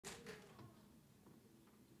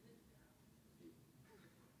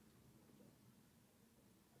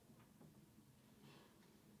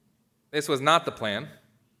this was not the plan.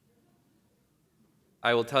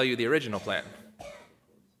 I will tell you the original plan.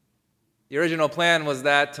 The original plan was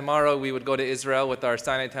that tomorrow we would go to Israel with our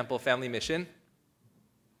Sinai Temple family mission.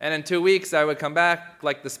 And in 2 weeks, I would come back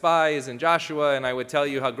like the spies in Joshua, and I would tell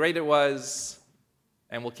you how great it was,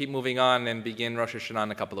 and we'll keep moving on and begin Rosh Hashanah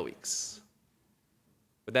in a couple of weeks.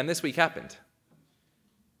 But then this week happened.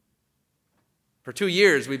 For 2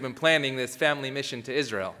 years, we've been planning this family mission to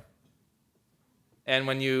Israel. And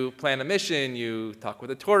when you plan a mission, you talk with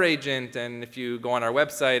a tour agent, and if you go on our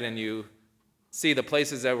website and you see the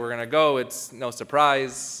places that we're going to go, it's no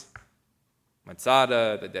surprise.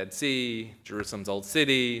 Masada, the Dead Sea, Jerusalem's Old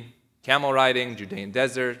City, camel riding, Judean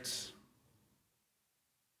desert.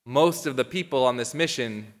 Most of the people on this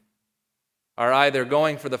mission are either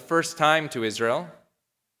going for the first time to Israel,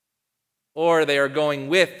 or they are going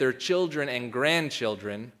with their children and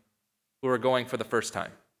grandchildren who are going for the first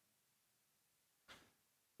time.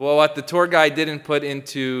 Well, what the tour guide didn't put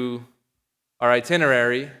into our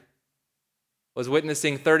itinerary was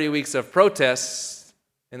witnessing 30 weeks of protests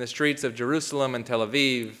in the streets of Jerusalem and Tel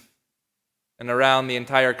Aviv and around the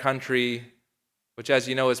entire country, which, as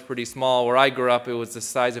you know, is pretty small. Where I grew up, it was the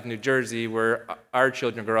size of New Jersey. Where our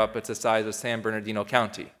children grew up, it's the size of San Bernardino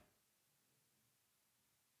County.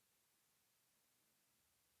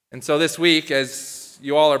 And so this week, as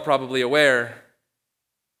you all are probably aware,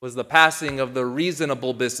 was the passing of the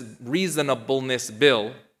reasonableness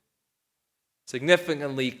bill,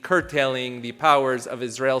 significantly curtailing the powers of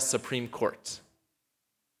Israel's Supreme Court.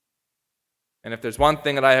 And if there's one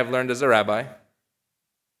thing that I have learned as a rabbi,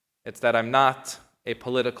 it's that I'm not a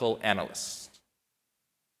political analyst.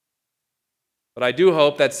 But I do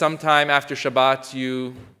hope that sometime after Shabbat,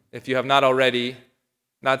 you, if you have not already,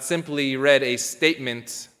 not simply read a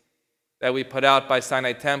statement that we put out by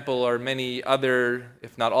Sinai Temple or many other,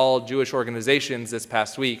 if not all, Jewish organizations this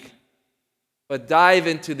past week, but dive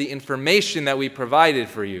into the information that we provided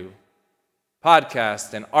for you,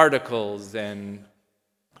 podcasts and articles and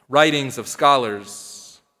writings of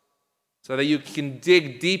scholars, so that you can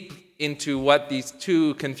dig deep into what these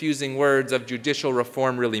two confusing words of judicial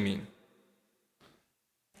reform really mean.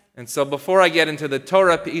 And so before I get into the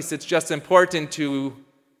Torah piece, it's just important to,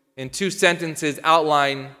 in 2 sentences,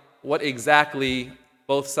 outline what exactly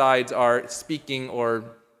both sides are speaking or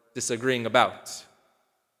disagreeing about.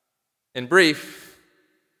 In brief,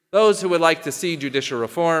 those who would like to see judicial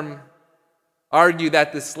reform argue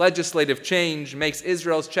that this legislative change makes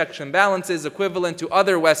Israel's checks and balances equivalent to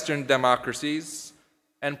other Western democracies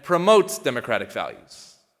and promotes democratic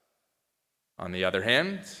values. On the other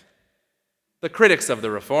hand, the critics of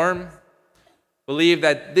the reform believe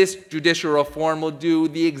that this judicial reform will do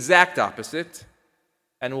the exact opposite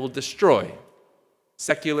and will destroy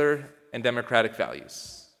secular and democratic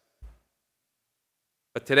values.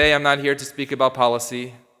 But today I'm not here to speak about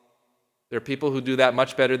policy. There are people who do that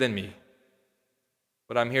much better than me.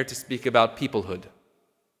 But I'm here to speak about peoplehood.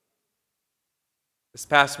 This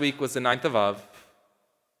past week was the 9th of Av,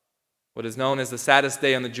 what is known as the saddest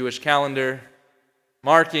day on the Jewish calendar,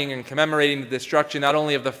 marking and commemorating the destruction not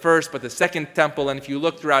only of the first but the second temple. And if you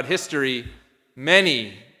look throughout history,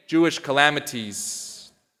 many Jewish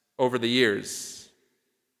calamities over the years.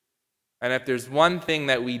 And if there's one thing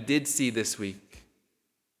that we did see this week,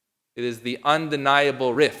 it is the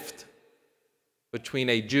undeniable rift between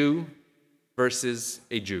a Jew versus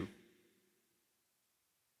a Jew.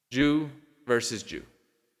 Jew versus Jew.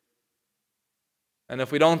 And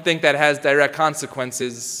if we don't think that has direct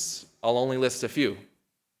consequences, I'll only list a few.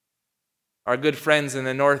 Our good friends in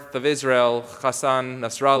the north of Israel, Hassan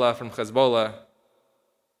Nasrallah from Hezbollah,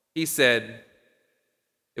 he said,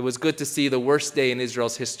 it was good to see the worst day in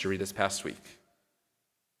Israel's history this past week.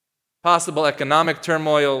 Possible economic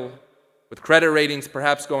turmoil, with credit ratings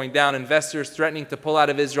perhaps going down, investors threatening to pull out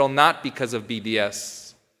of Israel not because of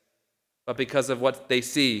BDS, but because of what they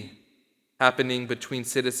see happening between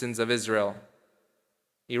citizens of Israel.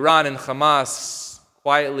 Iran and Hamas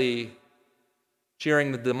quietly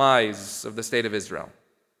cheering the demise of the state of Israel.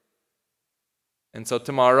 And so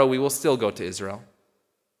tomorrow we will still go to Israel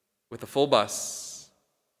with a full bus.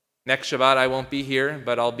 Next Shabbat I won't be here,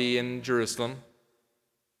 but I'll be in Jerusalem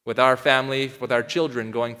with our family, with our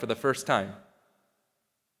children going for the first time.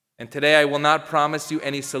 And today I will not promise you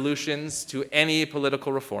any solutions to any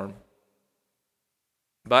political reform.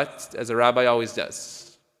 But, as a rabbi always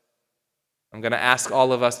does, I'm going to ask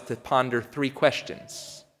all of us to ponder 3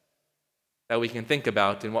 questions that we can think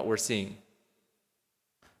about in what we're seeing.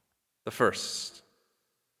 The first,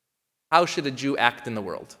 how should a Jew act in the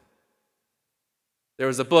world? There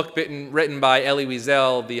was a book written by Elie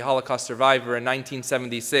Wiesel, the Holocaust survivor, in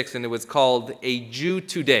 1976, and it was called A Jew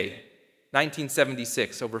Today.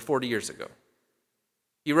 1976, over 40 years ago.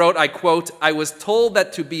 He wrote, I quote, "I was told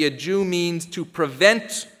that to be a Jew means to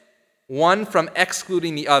prevent one from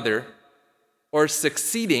excluding the other or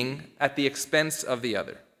succeeding at the expense of the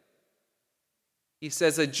other." He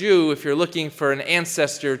says a Jew, if you're looking for an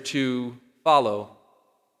ancestor to follow,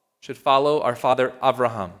 should follow our father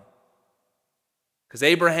Abraham. Because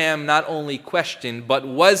Abraham not only questioned, but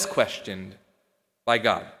was questioned by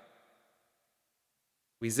God.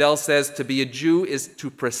 Wiesel says to be a Jew is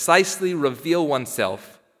to precisely reveal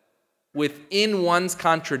oneself within one's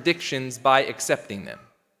contradictions by accepting them.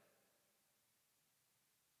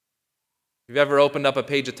 If you've ever opened up a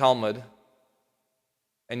page of Talmud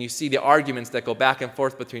and you see the arguments that go back and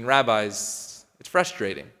forth between rabbis, it's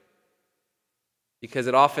frustrating because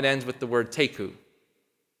it often ends with the word teku.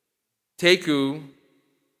 Teku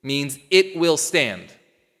means it will stand.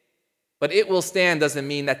 But it will stand doesn't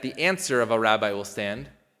mean that the answer of a rabbi will stand,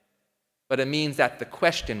 but it means that the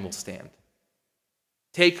question will stand.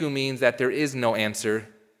 Teku means that there is no answer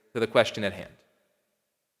to the question at hand.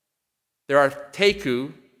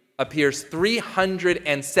 Teku appears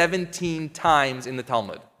 317 times in the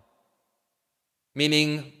Talmud,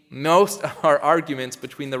 meaning most of our arguments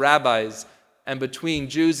between the rabbis and between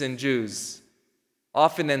Jews and Jews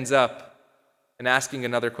often ends up in asking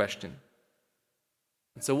another question.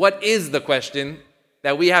 So what is the question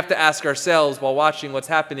that we have to ask ourselves while watching what's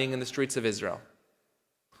happening in the streets of Israel?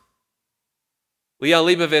 Liel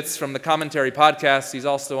Leibovitz from the Commentary Podcast, he's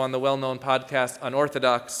also on the well-known podcast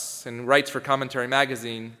Unorthodox and writes for Commentary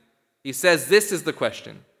Magazine. He says this is the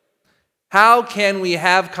question: how can we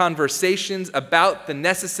have conversations about the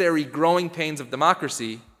necessary growing pains of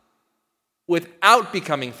democracy without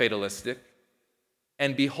becoming fatalistic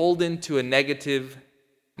and beholden to a negative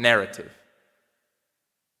narrative?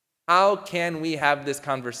 How can we have this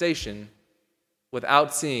conversation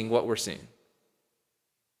without seeing what we're seeing?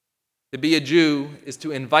 To be a Jew is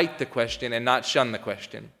to invite the question and not shun the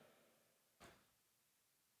question.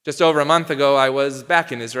 Just over a month ago, I was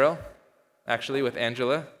back in Israel, actually with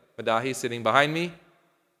Angela Madahi sitting behind me,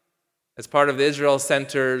 as part of the Israel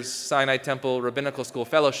Center's Sinai Temple Rabbinical School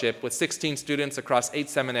Fellowship with 16 students across 8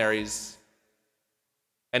 seminaries,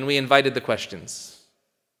 and we invited the questions.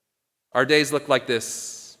 Our days looked like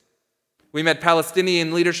this. We met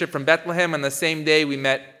Palestinian leadership from Bethlehem, and the same day we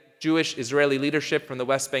met Jewish Israeli leadership from the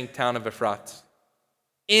West Bank town of Efrat.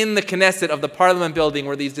 In the Knesset of the Parliament building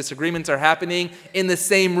where these disagreements are happening, in the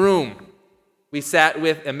same room, we sat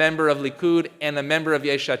with a member of Likud and a member of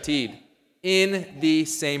Yesh Atid. In the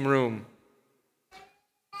same room.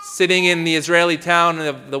 Sitting in the Israeli town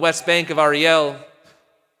of the West Bank of Ariel,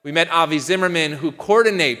 we met Avi Zimmerman, who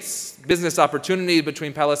coordinates business opportunity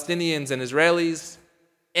between Palestinians and Israelis.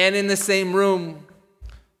 And in the same room,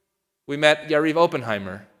 we met Yariv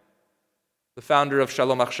Oppenheimer, the founder of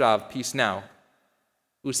Shalom Achshav, Peace Now,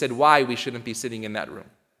 who said why we shouldn't be sitting in that room.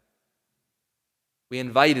 We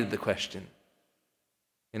invited the question.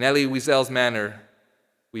 In Elie Wiesel's manner,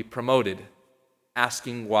 we promoted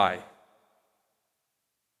asking why.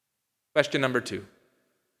 Question number 2.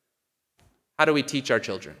 How do we teach our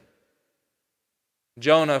children?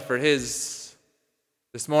 Jonah, for his,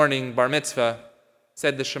 this morning, bar mitzvah,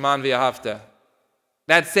 said the Sheman V'Ahavta.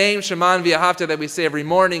 That same Sheman V'Ahavta that we say every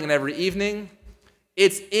morning and every evening,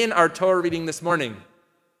 it's in our Torah reading this morning.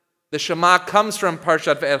 The Shema comes from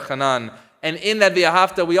Parshat Ve'elchanan, and in that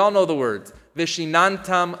V'Ahavta we all know the words,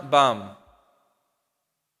 V'shinantam bam.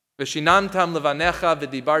 V'shinantam levanecha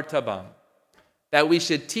v'dibarta bam. That we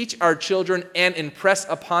should teach our children and impress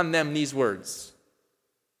upon them these words.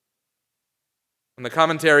 When the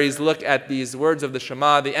commentaries look at these words of the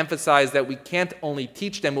Shema, they emphasize that we can't only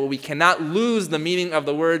teach them, but we cannot lose the meaning of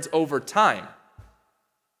the words over time.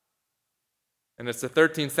 And it's the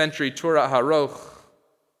 13th century Torah Haroch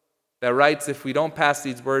that writes, if we don't pass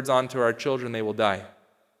these words on to our children, they will die.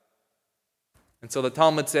 And so the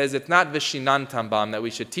Talmud says it's not Vishinantam bam that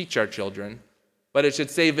we should teach our children, but it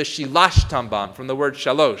should say Vishilashtam bam from the word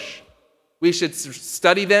shalosh. We should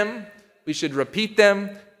study them, we should repeat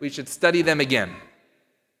them, we should study them again.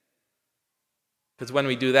 Because when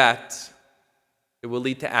we do that, it will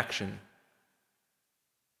lead to action.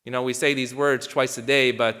 You know, we say these words twice a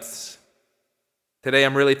day, but today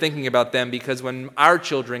I'm really thinking about them because when our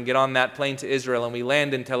children get on that plane to Israel and we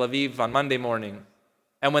land in Tel Aviv on Monday morning,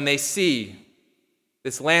 and when they see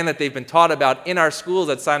this land that they've been taught about in our schools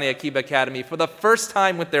at Sinai Akiba Academy for the first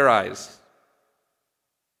time with their eyes,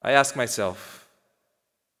 I ask myself,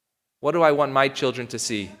 what do I want my children to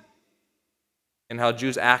see in how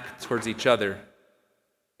Jews act towards each other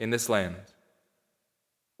in this land?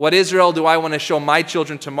 What Israel do I want to show my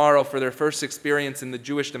children tomorrow for their first experience in the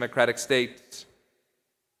Jewish democratic state?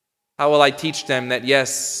 How will I teach them that,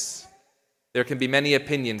 yes, there can be many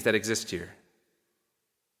opinions that exist here?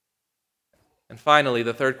 And finally,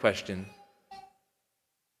 the third question,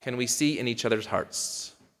 can we see in each other's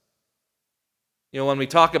hearts? When we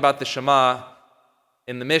talk about the Shema,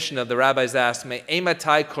 in the Mishnah, the rabbis ask,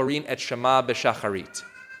 Me'ematai korin et Shema b'shacharit.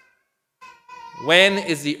 When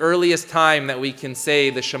is the earliest time that we can say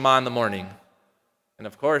the Shema in the morning? And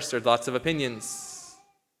of course, there's lots of opinions.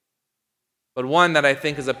 But one that I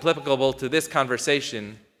think is applicable to this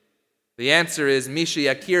conversation, the answer is Mishi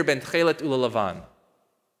Yakir ben Tchelet Ulalavan.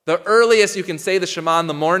 The earliest you can say the Shema in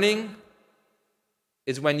the morning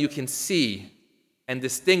is when you can see and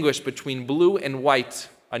distinguish between blue and white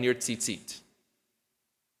on your tzitzit.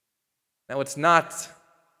 Now, it's not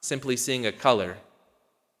simply seeing a color,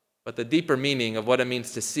 but the deeper meaning of what it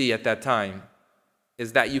means to see at that time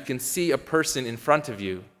is that you can see a person in front of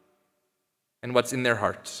you and what's in their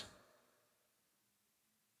heart.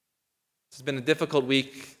 This has been a difficult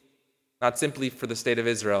week, not simply for the state of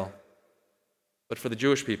Israel, but for the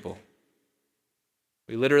Jewish people.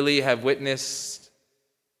 We literally have witnessed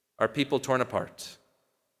our people torn apart.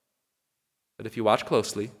 But if you watch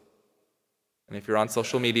closely, and if you're on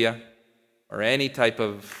social media or any type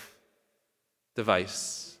of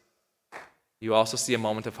device, you also see a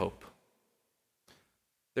moment of hope.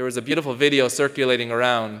 There was a beautiful video circulating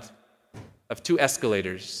around of two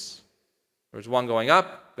escalators. There was one going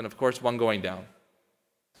up, and of course one going down.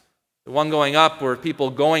 The one going up were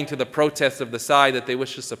people going to the protests of the side that they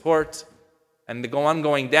wish to support, and the one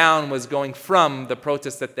going down was going from the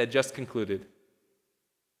protest that they just concluded.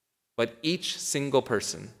 But each single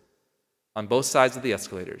person on both sides of the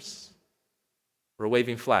escalators were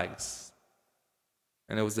waving flags,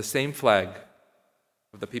 and it was the same flag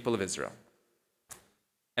of the people of Israel.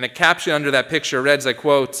 And a caption under that picture reads, I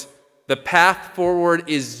quote, "The path forward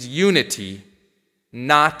is unity,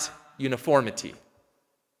 not uniformity."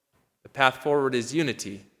 The path forward is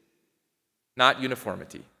unity, not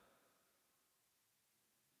uniformity.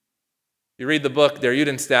 You read the book Der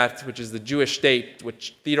Judenstaat, which is the Jewish state,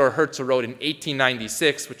 which Theodor Herzl wrote in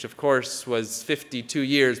 1896, which of course was 52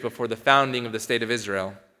 years before the founding of the state of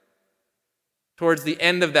Israel. Towards the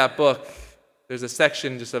end of that book, there's a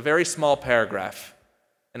section, just a very small paragraph,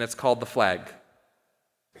 and it's called The Flag.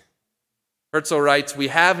 Herzl writes, "We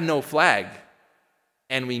have no flag,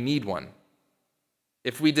 and we need one.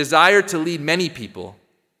 If we desire to lead many people,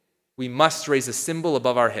 we must raise a symbol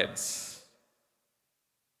above our heads."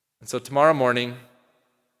 And so tomorrow morning,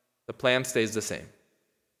 the plan stays the same.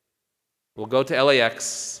 We'll go to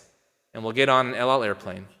LAX, and we'll get on an El Al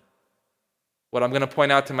airplane. What I'm going to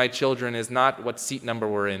point out to my children is not what seat number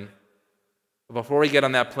we're in. But before we get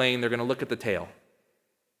on that plane, they're going to look at the tail.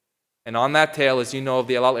 And on that tail, as you know, of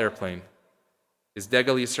the El Al airplane, is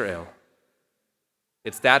Degel Yisrael.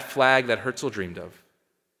 It's that flag that Herzl dreamed of.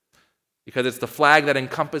 Because it's the flag that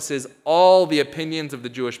encompasses all the opinions of the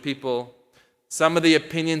Jewish people. Some of the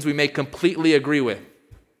opinions we may completely agree with.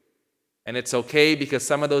 And it's okay because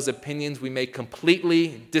some of those opinions we may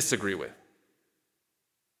completely disagree with.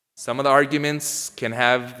 Some of the arguments can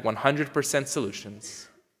have 100% solutions.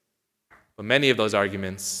 But many of those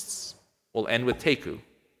arguments will end with teku,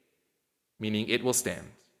 meaning it will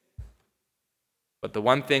stand. But the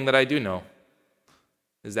one thing that I do know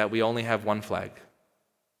is that we only have one flag.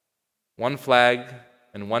 One flag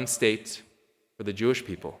and one state for the Jewish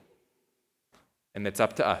people. And it's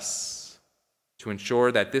up to us to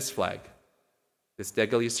ensure that this flag, this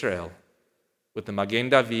Degel Yisrael, with the Magen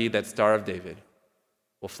David, that Star of David,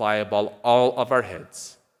 will fly above all of our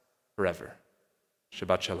heads forever.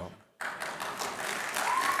 Shabbat Shalom.